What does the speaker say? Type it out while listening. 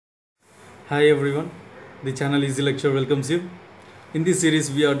Hi everyone, the channel Easy Lecture welcomes you. In this series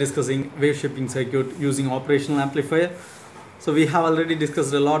we are discussing wave shaping circuit using operational amplifier. So we have already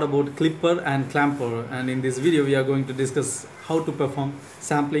discussed a lot about clipper and clamper, and in this video we are going to discuss how to perform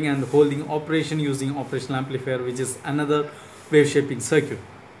sampling and holding operation using operational amplifier, which is another wave shaping circuit.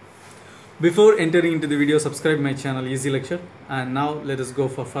 Before entering into the video, subscribe my channel Easy Lecture, and now let us go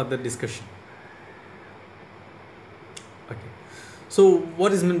for further discussion. Okay. So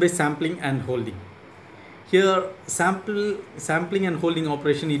what is meant by sampling and holding? Here sampling and holding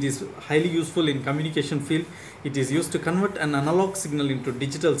operation, it is highly useful in communication field. It is used to convert an analog signal into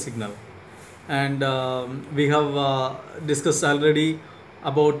digital signal, and we have discussed already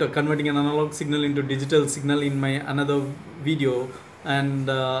about converting an analog signal into digital signal in my another video, and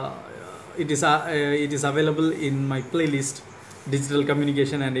it is available in my playlist digital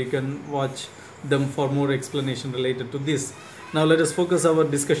communication, and you can watch them for more explanation related to this. Now let us focus our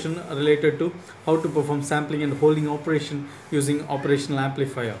discussion related to how to perform sampling and holding operation using operational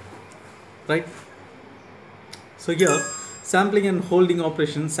amplifier, right? So here sampling and holding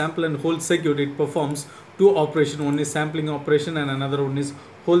operation, sample and hold circuit, it performs two operations. One is sampling operation and another one is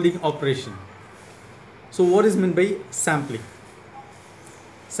holding operation. So what is meant by sampling?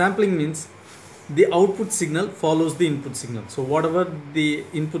 Sampling means the output signal follows the input signal. So whatever the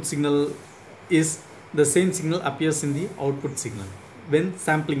input signal is, the same signal appears in the output signal when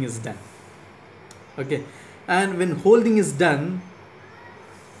sampling is done. Okay, and when holding is done,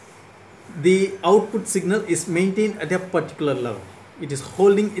 the output signal is maintained at a particular level. It is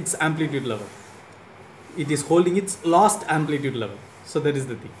holding its amplitude level. It is holding its last amplitude level. So that is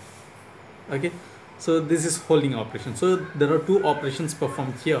the thing. Okay, so this is holding operation. So there are two operations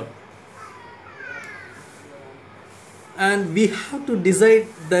performed here, and we have to decide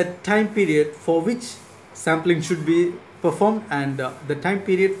the time period for which sampling should be performed and the time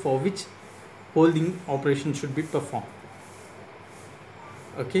period for which holding operation should be performed.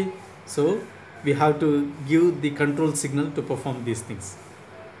 Okay, so we have to give the control signal to perform these things.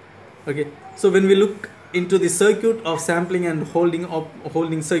 Okay, so when we look into the circuit of sampling and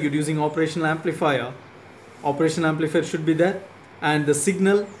holding circuit using operational amplifier should be there, and the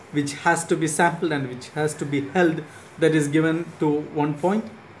signal which has to be sampled and which has to be held, that is given to one point,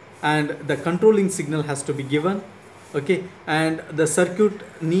 and the controlling signal has to be given. Okay, and the circuit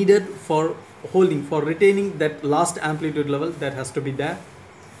needed for holding, for retaining that last amplitude level, that has to be there,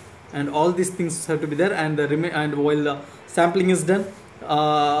 and all these things have to be there. And while the sampling is done,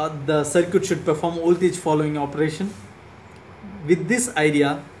 the circuit should perform voltage following operation. With this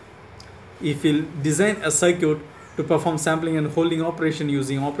idea, if you design a circuit to perform sampling and holding operation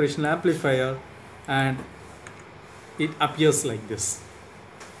using operational amplifier, and it appears like this,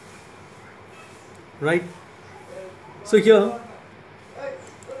 right? So here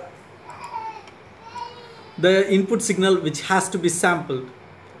the input signal which has to be sampled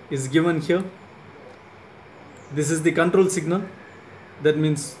is given here. This is the control signal. That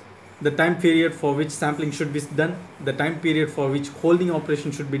means the time period for which sampling should be done, the time period for which holding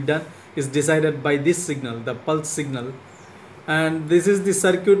operation should be done, is decided by this signal, the pulse signal. And this is the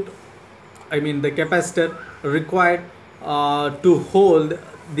circuit, I mean the capacitor required to hold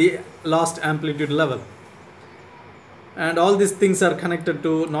the last amplitude level. And all these things are connected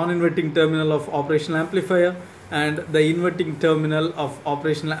to non-inverting terminal of operational amplifier, and the inverting terminal of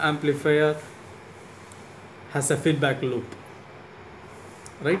operational amplifier has a feedback loop,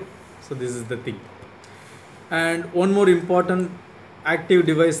 right? So this is the thing. And one more important active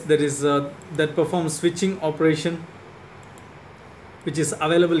device that is that performs switching operation, which is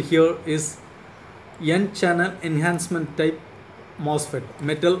available here, is N-channel enhancement type MOSFET,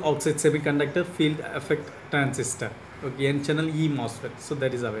 metal oxide semiconductor field effect transistor. Okay, N-channel E-MOSFET. So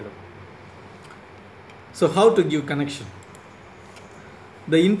that is available. So how to give connection?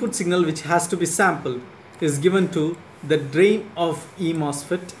 The input signal which has to be sampled is given to the drain of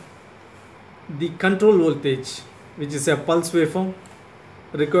E-MOSFET. The control voltage, which is a pulse waveform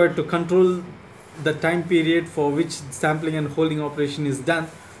required to control the time period for which sampling and holding operation is done,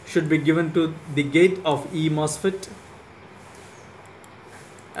 should be given to the gate of E-MOSFET.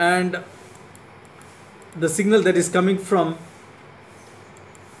 And the signal that is coming from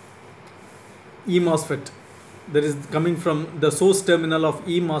E-MOSFET, that is coming from the source terminal of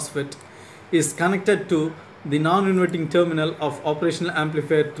E-MOSFET, is connected to the non-inverting terminal of operational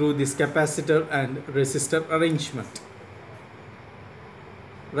amplifier through this capacitor and resistor arrangement,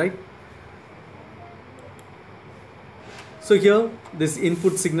 right? So here this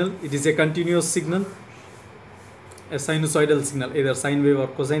input signal, it is a continuous signal, a sinusoidal signal, either sine wave or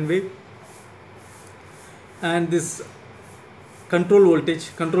cosine wave, and this control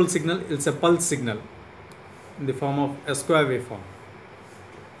voltage, control signal is a pulse signal in the form of a square waveform.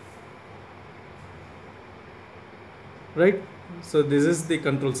 Right? So this is the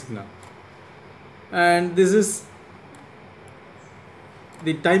control signal, and this is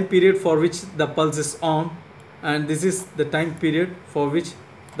the time period for which the pulse is on, and this is the time period for which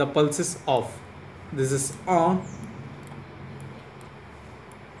the pulse is off. This is on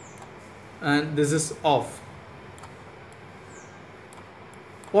and this is off.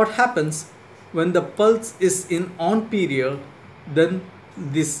 What happens when the pulse is in on period? Then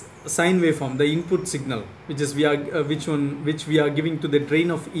this sine waveform, the input signal, which we are giving to the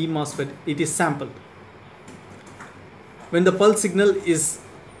drain of E-MOSFET, it is sampled. When the pulse signal is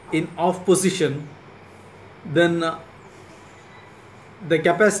in off position, then the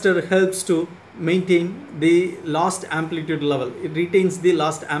capacitor helps to maintain the last amplitude level. It retains the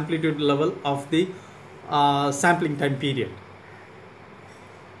last amplitude level of the sampling time period.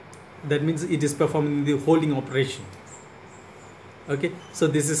 That means it is performing the holding operation. Okay, so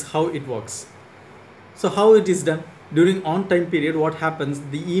this is how it works. So how it is done? During on time period, what happens?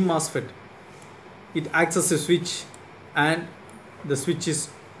 The E-MOSFET, it acts as a switch and the switch is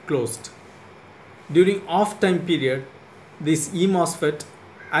closed. During off time period, this E-MOSFET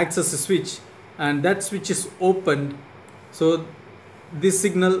acts as a switch and that switch is opened. So this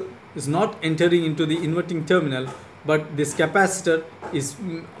signal is not entering into the inverting terminal, but this capacitor is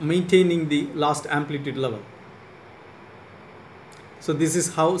maintaining the last amplitude level. So this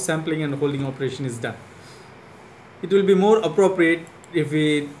is how sampling and holding operation is done. It will be more appropriate if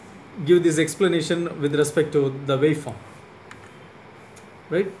we give this explanation with respect to the waveform.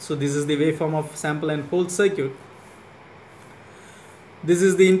 Right? So this is the waveform of sample and hold circuit. This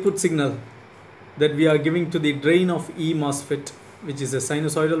is the input signal that we are giving to the drain of E-MOSFET, which is a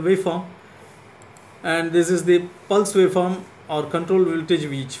sinusoidal waveform. And this is the pulse waveform or control voltage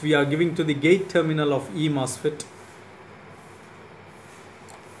which we are giving to the gate terminal of E-MOSFET.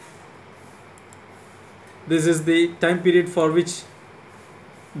 This is the time period for which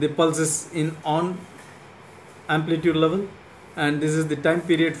the pulse is in on amplitude level, and this is the time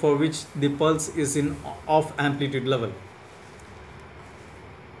period for which the pulse is in off amplitude level.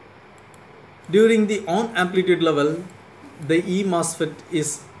 During the on amplitude level, the E-MOSFET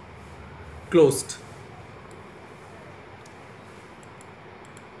is closed.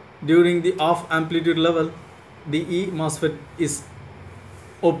 During the off amplitude level, the E-MOSFET is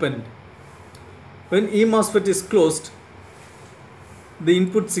opened. When E-MOSFET is closed, the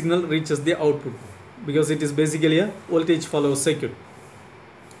input signal reaches the output because it is basically a voltage follower circuit.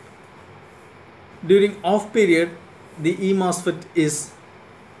 During off period, the E-MOSFET is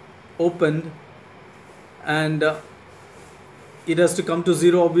opened and it has to come to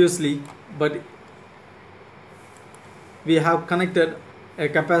zero obviously, but we have connected a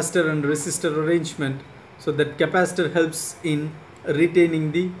capacitor and resistor arrangement, so that capacitor helps in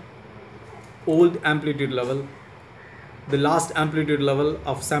retaining the old amplitude level, the last amplitude level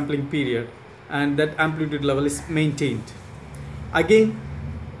of sampling period, and that amplitude level is maintained. Again,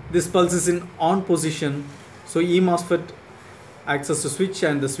 this pulse is in on position, so E-MOSFET acts as a switch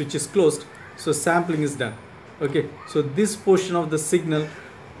and the switch is closed, so sampling is done. Okay, so this portion of the signal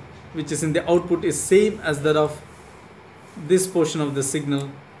which is in the output is same as that of this portion of the signal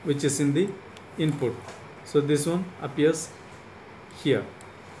which is in the input. So this one appears here,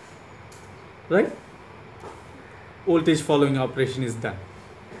 right? Voltage following operation is done.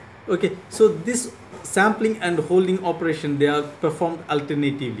 Okay, so this sampling and holding operation, they are performed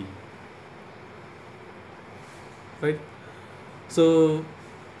alternatively, right? So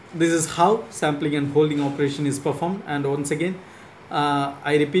this is how sampling and holding operation is performed. And once again,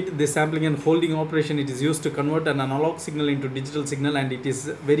 I repeat, the sampling and holding operation, it is used to convert an analog signal into digital signal, and it is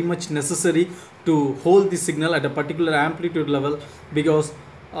very much necessary to hold the signal at a particular amplitude level, because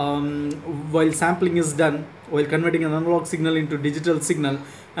while sampling is done, while converting an analog signal into digital signal,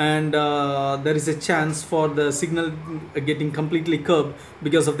 and there is a chance for the signal getting completely curved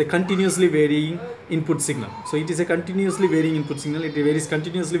because of the continuously varying input signal. So it is a continuously varying input signal, it varies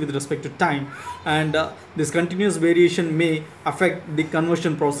continuously with respect to time, and this continuous variation may affect the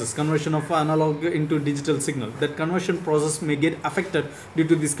conversion process, conversion of analog into digital signal. That conversion process may get affected due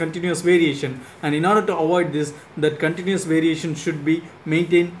to this continuous variation, and in order to avoid this, that continuous variation should be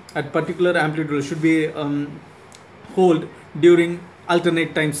maintained at particular amplitude, should be hold during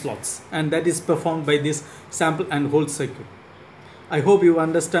alternate time slots, and that is performed by this sample and hold circuit. I hope you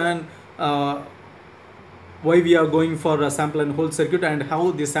understand why we are going for a sample and hold circuit, and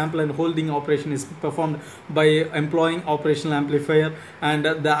how the sample and holding operation is performed by employing operational amplifier, and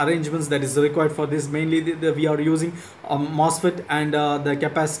the arrangements that is required for this. Mainly we are using MOSFET and the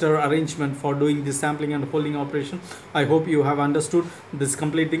capacitor arrangement for doing this sampling and holding operation. I hope you have understood this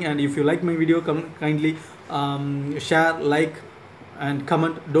complete thing, and if you like my video, kindly share, like and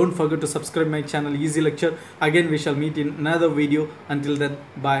comment. Don't forget to subscribe my channel Easy Lecture. Again, we shall meet in another video. Until then,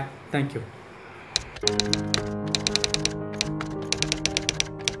 bye. Thank you.